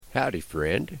Howdy,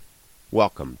 friend.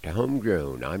 Welcome to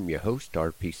Homegrown. I'm your host,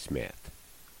 R.P. Smith.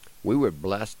 We were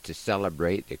blessed to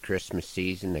celebrate the Christmas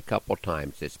season a couple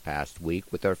times this past week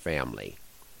with our family.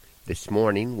 This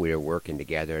morning, we are working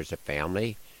together as a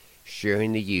family,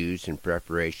 sharing the ewes in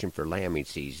preparation for lambing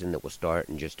season that will start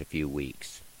in just a few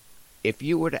weeks. If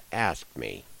you were to ask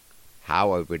me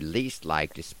how I would least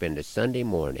like to spend a Sunday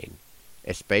morning,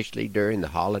 especially during the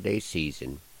holiday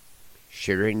season,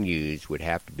 shearing ewes would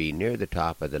have to be near the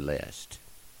top of the list.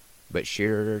 But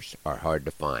shearers are hard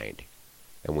to find,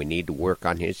 and we need to work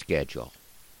on his schedule,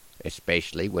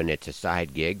 especially when it's a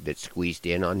side gig that's squeezed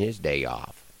in on his day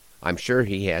off. I'm sure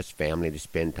he has family to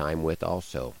spend time with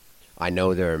also. I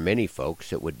know there are many folks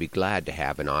that would be glad to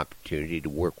have an opportunity to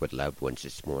work with loved ones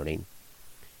this morning,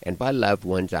 and by loved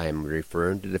ones I am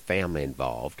referring to the family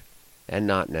involved, and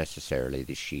not necessarily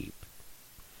the sheep.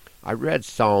 I read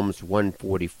Psalms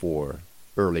 144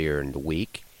 earlier in the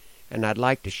week, and I'd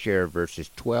like to share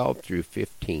verses 12 through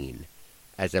 15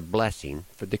 as a blessing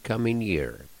for the coming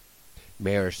year.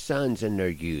 May our sons in their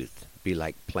youth be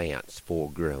like plants full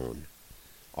grown,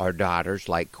 our daughters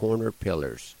like corner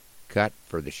pillars cut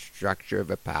for the structure of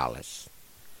a palace.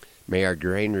 May our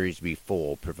granaries be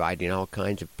full, providing all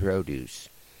kinds of produce.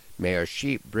 May our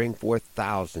sheep bring forth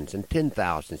thousands and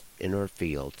 10,000s in our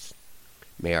fields.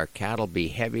 May our cattle be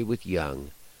heavy with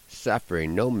young,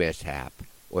 suffering no mishap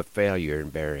or failure in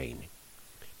bearing.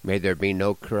 May there be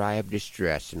no cry of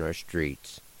distress in our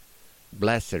streets.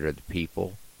 Blessed are the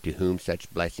people to whom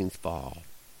such blessings fall.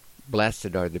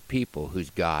 Blessed are the people whose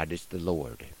God is the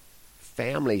Lord.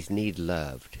 Families need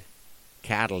loved.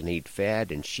 Cattle need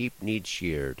fed and sheep need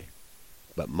sheared.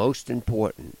 But most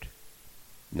important,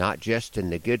 not just in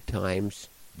the good times,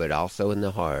 but also in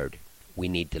the hard, we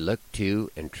need to look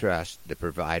to and trust the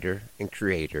provider and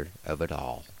creator of it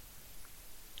all.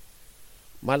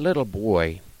 My little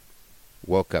boy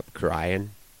woke up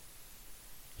crying.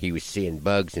 He was seeing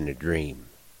bugs in a dream.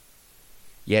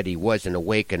 Yet he wasn't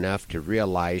awake enough to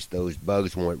realize those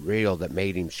bugs weren't real that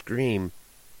made him scream.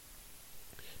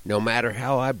 No matter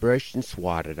how I brushed and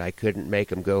swatted, I couldn't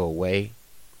make him go away.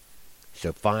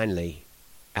 So finally,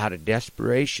 out of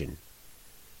desperation,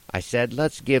 I said,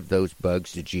 let's give those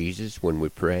bugs to Jesus when we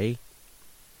pray.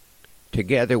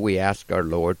 Together we asked our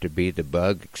Lord to be the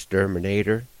Bug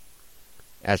Exterminator.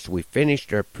 As we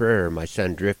finished our prayer, my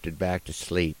son drifted back to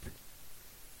sleep.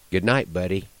 Good night,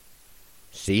 buddy.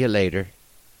 See you later.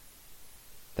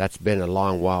 That's been a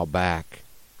long while back,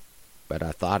 but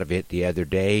I thought of it the other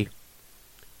day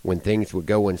when things were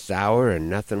going sour and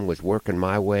nothing was working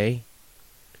my way.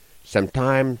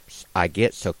 Sometimes I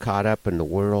get so caught up in the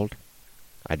world,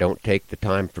 I don't take the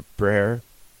time for prayer,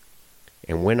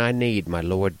 and when I need my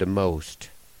Lord the most,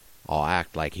 I'll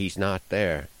act like He's not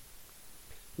there.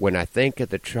 When I think of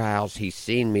the trials He's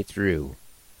seen me through,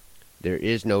 there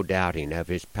is no doubting of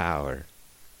His power,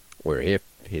 or if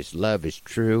His love is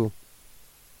true.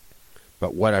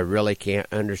 But what I really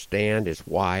can't understand is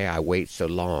why I wait so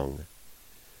long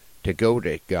to go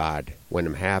to God when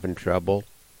I'm having trouble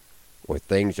or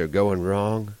things are going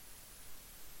wrong.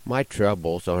 My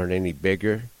troubles aren't any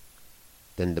bigger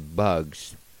than the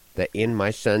bugs that in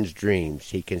my son's dreams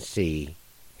he can see.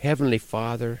 Heavenly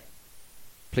Father,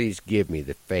 please give me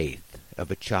the faith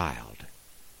of a child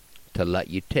to let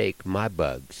you take my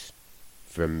bugs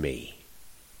from me.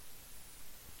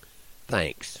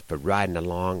 Thanks for riding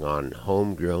along on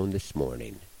Homegrown this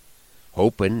morning.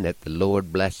 Hoping that the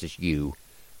Lord blesses you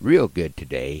real good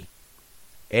today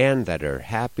and that our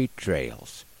happy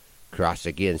trails cross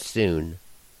again soon.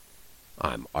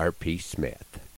 I'm R.P. Smith.